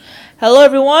Hello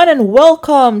everyone and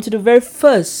welcome to the very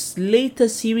first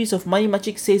latest series of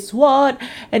MoneyMakcik Says What,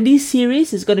 and this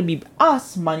series is going to be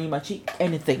Ask MoneyMakcik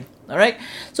Anything. Alright,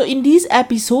 so in these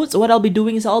episodes, what I'll be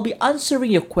doing is I'll be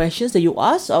answering your questions that you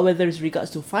ask, whether it's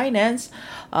regards to finance,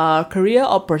 career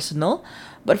or personal.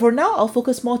 But for now, I'll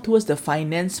focus more towards the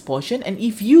finance portion. And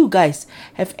if you guys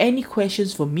have any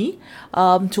questions for me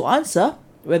to answer,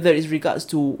 whether it's regards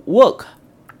to work,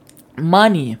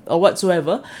 money or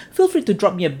whatsoever, feel free to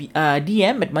drop me a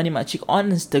DM at MoneyMakcik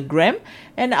on Instagram,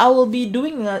 and I will be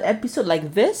doing an episode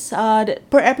like this.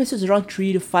 Per episode is around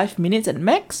 3 to 5 minutes at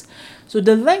max. So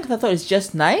the length I thought is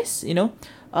just nice,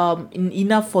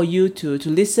 enough for you to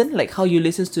listen, like how you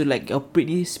listen to like your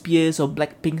Britney Spears or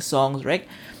Blackpink songs, right?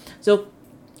 So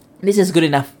this is good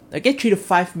enough. Okay, 3 to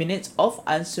 5 minutes of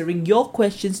answering your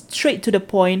questions straight to the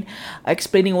point,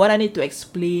 explaining what I need to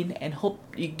explain, and hope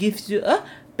it gives you a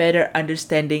better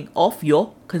understanding of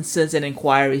your concerns and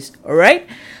inquiries. Alright,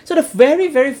 so the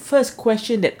very first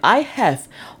question that I have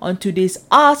on today's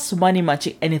Ask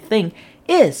MoneyMakcik Anything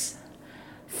is,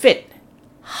 Fit,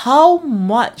 how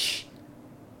much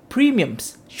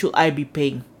premiums should I be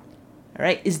paying?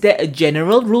 Alright, is there a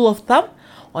general rule of thumb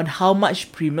on how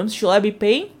much premiums should I be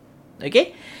paying?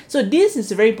 Okay, so this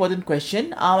is a very important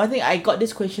question. I think I got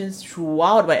these questions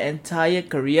throughout my entire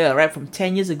career, right, from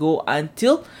 10 years ago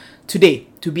until today,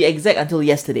 to be exact, until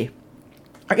yesterday.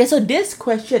 Okay, so this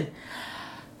question,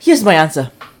 here's my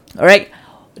answer. Alright,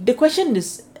 the question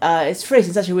is phrased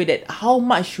in such a way that how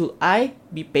much should I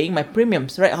be paying my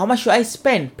premiums, right? How much should I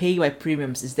spend paying my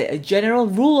premiums? Is there a general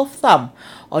rule of thumb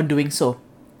on doing so?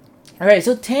 Alright,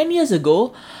 so 10 years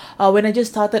ago, when I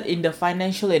just started in the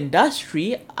financial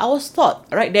industry, I was taught,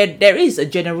 right, that there is a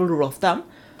general rule of thumb,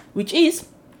 which is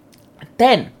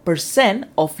 10%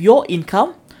 of your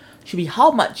income should be how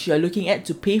much you're looking at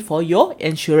to pay for your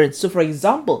insurance. So for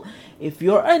example, if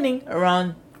you're earning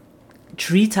around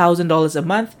 $3,000 a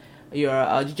month,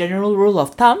 your general rule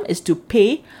of thumb is to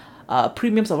pay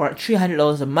premiums of around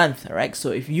 $300 a month, right?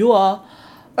 So if you are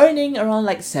earning around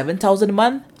like $7,000 a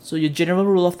month, so your general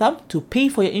rule of thumb to pay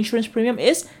for your insurance premium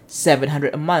is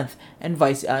 $700 a month, and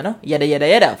vice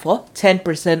yada for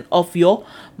 10% of your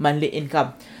monthly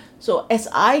income. So as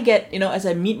I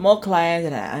meet more clients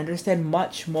and I understand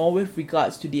much more with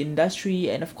regards to the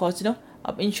industry and of course,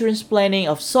 insurance planning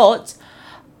of sorts,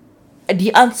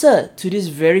 the answer to this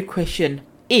very question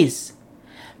is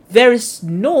there is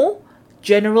no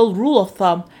general rule of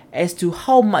thumb as to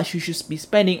how much you should be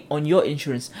spending on your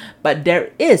insurance, but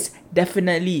there is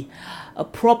definitely a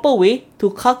proper way to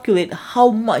calculate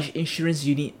how much insurance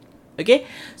you need. Okay,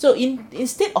 so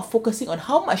instead of focusing on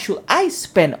how much should I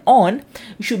spend on,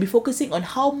 you should be focusing on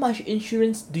how much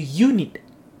insurance do you need.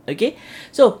 Okay,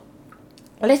 so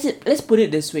let's put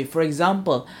it this way. For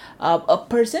example,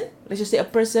 let's just say a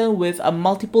person with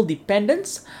multiple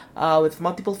dependents, with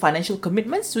multiple financial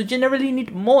commitments, would generally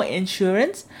need more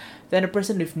insurance than a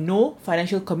person with no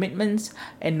financial commitments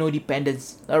and no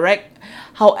dependents. Alright.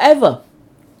 However,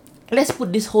 let's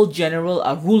put this whole general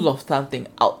rule of thumb thing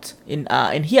out in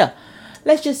here.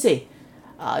 Let's just say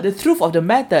the truth of the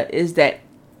matter is that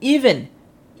even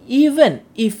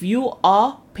if you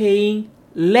are paying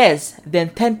less than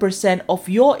 10% of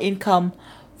your income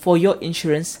for your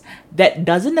insurance, that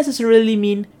doesn't necessarily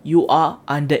mean you are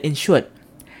underinsured.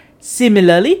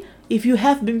 Similarly, if you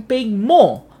have been paying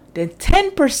more than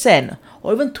 10%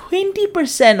 or even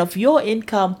 20% of your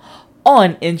income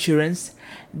on insurance,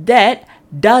 that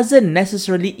doesn't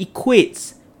necessarily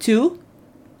equate to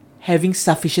having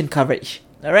sufficient coverage.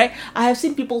 Alright, I have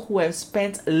seen people who have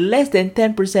spent less than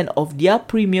 10% of their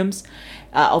premiums,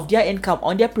 of their income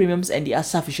on their premiums, and they are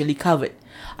sufficiently covered.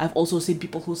 I've also seen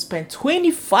people who spend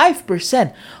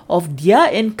 25% of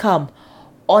their income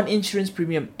on insurance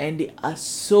premium and they are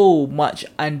so much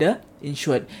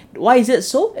underinsured. Why is it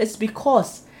so? It's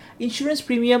because insurance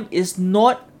premium is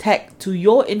not tagged to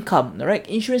your income. Alright,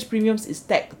 insurance premiums is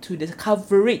tagged to the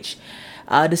coverage,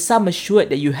 the sum assured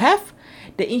that you have.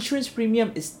 The insurance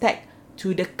premium is tagged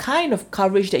to the kind of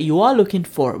coverage that you are looking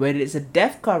for, whether it's a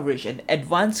death coverage, an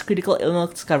advanced critical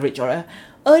illness coverage, or an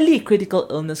early critical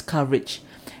illness coverage.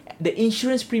 The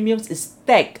insurance premiums is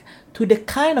tagged to the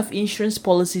kind of insurance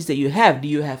policies that you have. Do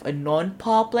you have a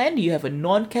non-par plan? Do you have a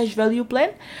non-cash value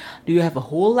plan? Do you have a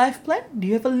whole life plan? Do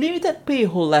you have a limited pay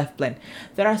whole life plan?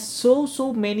 There are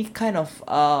so many kind of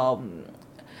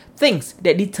things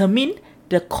that determine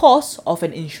the cost of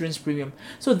an insurance premium.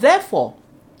 So therefore,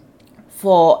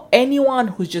 for anyone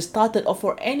who's just started or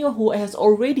for anyone who has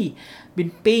already been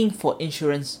paying for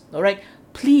insurance, alright,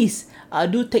 please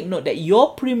do take note that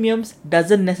your premiums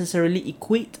doesn't necessarily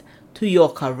equate to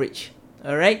your coverage.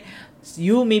 Alright,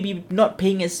 You may be not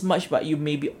paying as much, but you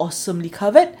may be awesomely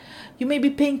covered. You may be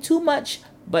paying too much,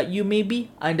 but you may be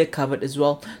undercovered as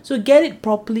well. So get it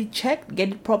properly checked, get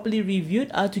it properly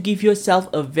reviewed to give yourself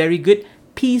a very good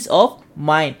peace of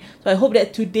mind. So I hope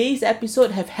that today's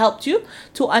episode have helped you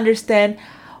to understand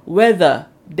whether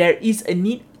there is a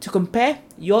need to compare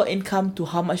your income to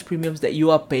how much premiums that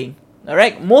you are paying.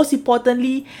 Alright, most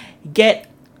importantly, get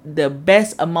the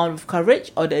best amount of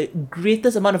coverage or the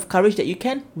greatest amount of coverage that you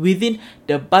can within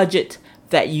the budget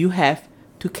that you have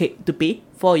to pay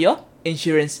for your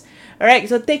insurance. Alright,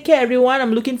 so take care everyone.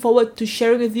 I'm looking forward to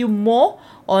sharing with you more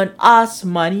on Ask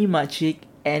Money Makcik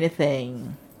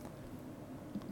Anything.